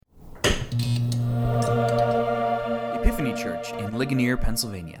Community Church in Ligonier,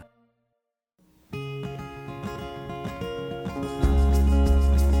 Pennsylvania.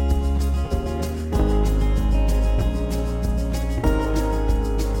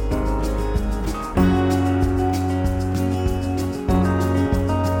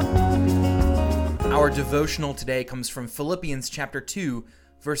 Our devotional today comes from Philippians chapter 2,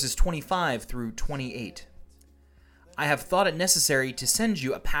 verses 25 through 28. I have thought it necessary to send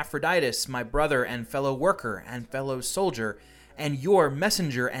you Epaphroditus, my brother and fellow worker and fellow soldier, and your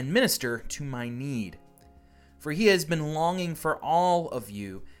messenger and minister to my need. For he has been longing for all of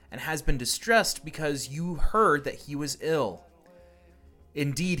you, and has been distressed because you heard that he was ill.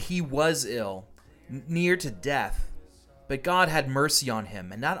 Indeed, he was ill, near to death. But God had mercy on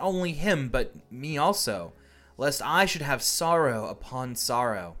him, and not only him, but me also, lest I should have sorrow upon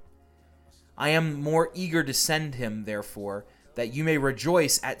sorrow. I am more eager to send him, therefore, that you may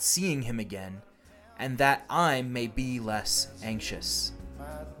rejoice at seeing him again, and that I may be less anxious.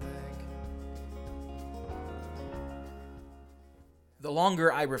 The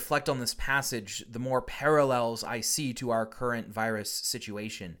longer I reflect on this passage, the more parallels I see to our current virus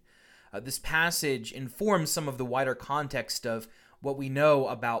situation. This passage informs some of the wider context of what we know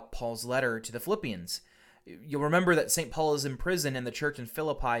about Paul's letter to the Philippians. You'll remember that St. Paul is in prison and the church in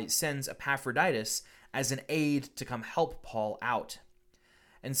Philippi sends Epaphroditus as an aide to come help Paul out.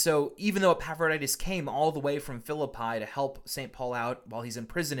 And so even though Epaphroditus came all the way from Philippi to help St. Paul out while he's in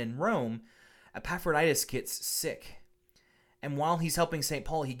prison in Rome, Epaphroditus gets sick. And while he's helping St.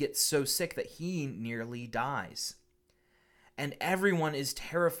 Paul, he gets so sick that he nearly dies. And everyone is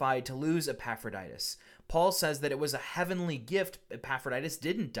terrified to lose Epaphroditus. Paul says that it was a heavenly gift Epaphroditus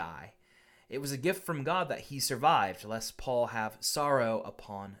didn't die. It was a gift from God that he survived, lest Paul have sorrow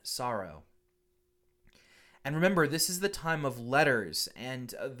upon sorrow. And remember, this is the time of letters,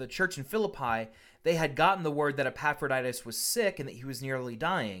 and the church in Philippi, they had gotten the word that Epaphroditus was sick and that he was nearly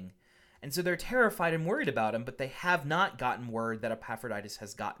dying. And so they're terrified and worried about him, but they have not gotten word that Epaphroditus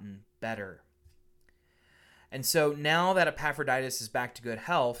has gotten better. And so now that Epaphroditus is back to good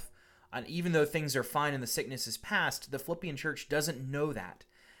health, and even though things are fine and the sickness is past, the Philippian church doesn't know that.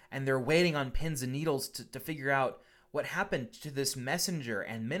 And they're waiting on pins and needles to figure out what happened to this messenger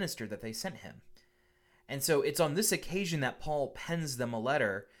and minister that they sent him. And so it's on this occasion that Paul pens them a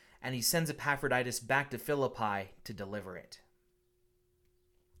letter, and he sends Epaphroditus back to Philippi to deliver it.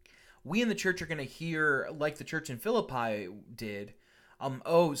 We in the church are going to hear, like the church in Philippi did,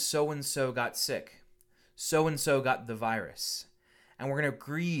 so-and-so got sick. So-and-so got the virus, and we're going to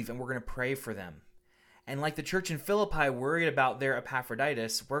grieve and we're going to pray for them. And like the church in Philippi worried about their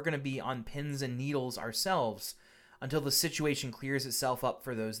Epaphroditus, we're going to be on pins and needles ourselves until the situation clears itself up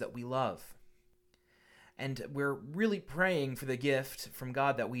for those that we love. And we're really praying for the gift from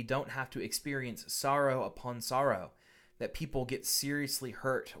God that we don't have to experience sorrow upon sorrow, that people get seriously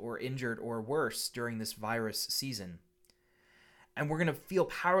hurt or injured or worse during this virus season. And we're going to feel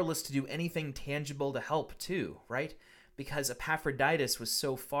powerless to do anything tangible to help too, right? Because Epaphroditus was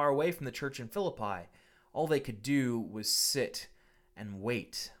so far away from the church in Philippi, all they could do was sit and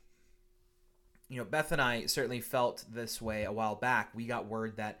wait. You know, Beth and I certainly felt this way a while back. We got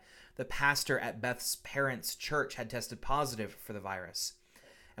word that the pastor at Beth's parents' church had tested positive for the virus.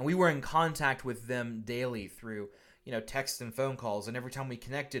 And we were in contact with them daily through, text and phone calls. And every time we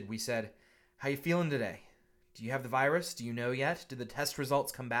connected, we said, "How you feeling today? Do you have the virus? Do you know yet? Did the test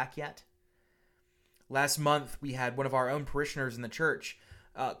results come back yet?" Last month, we had one of our own parishioners in the church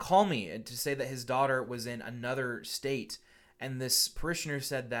call me to say that his daughter was in another state, and this parishioner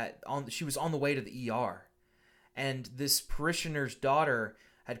said that she was on the way to the ER. And this parishioner's daughter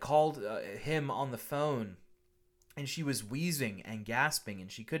had called him on the phone, and she was wheezing and gasping, and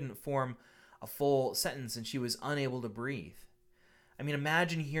she couldn't form a full sentence, and she was unable to breathe. I mean,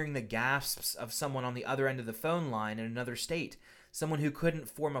 imagine hearing the gasps of someone on the other end of the phone line in another state, someone who couldn't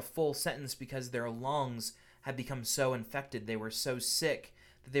form a full sentence because their lungs had become so infected, they were so sick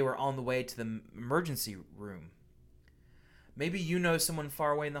that they were on the way to the emergency room. Maybe you know someone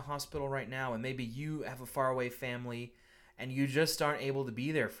far away in the hospital right now, and maybe you have a faraway family, and you just aren't able to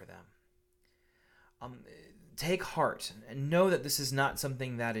be there for them. Take heart and know that this is not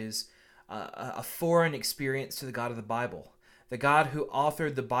something that is a foreign experience to the God of the Bible. The God who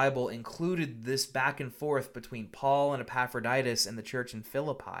authored the Bible included this back and forth between Paul and Epaphroditus and the church in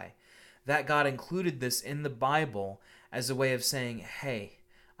Philippi. That God included this in the Bible as a way of saying, hey,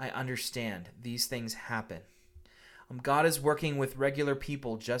 I understand. These things happen. God is working with regular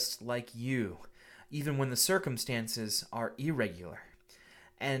people just like you, even when the circumstances are irregular.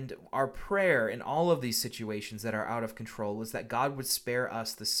 And our prayer in all of these situations that are out of control is that God would spare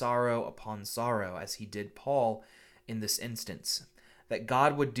us the sorrow upon sorrow, as he did Paul in this instance, that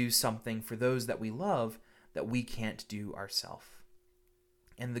God would do something for those that we love that we can't do ourselves.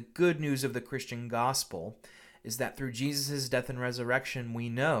 And the good news of the Christian gospel is that through Jesus' death and resurrection, we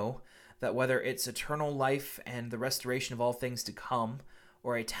know that whether it's eternal life and the restoration of all things to come,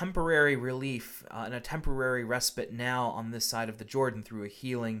 or a temporary relief and a temporary respite now on this side of the Jordan through a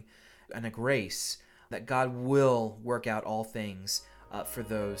healing and a grace, that God will work out all things for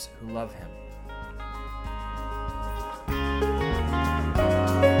those who love him.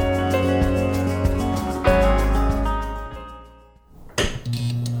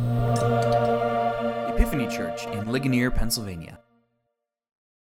 Epiphany Church in Ligonier, Pennsylvania.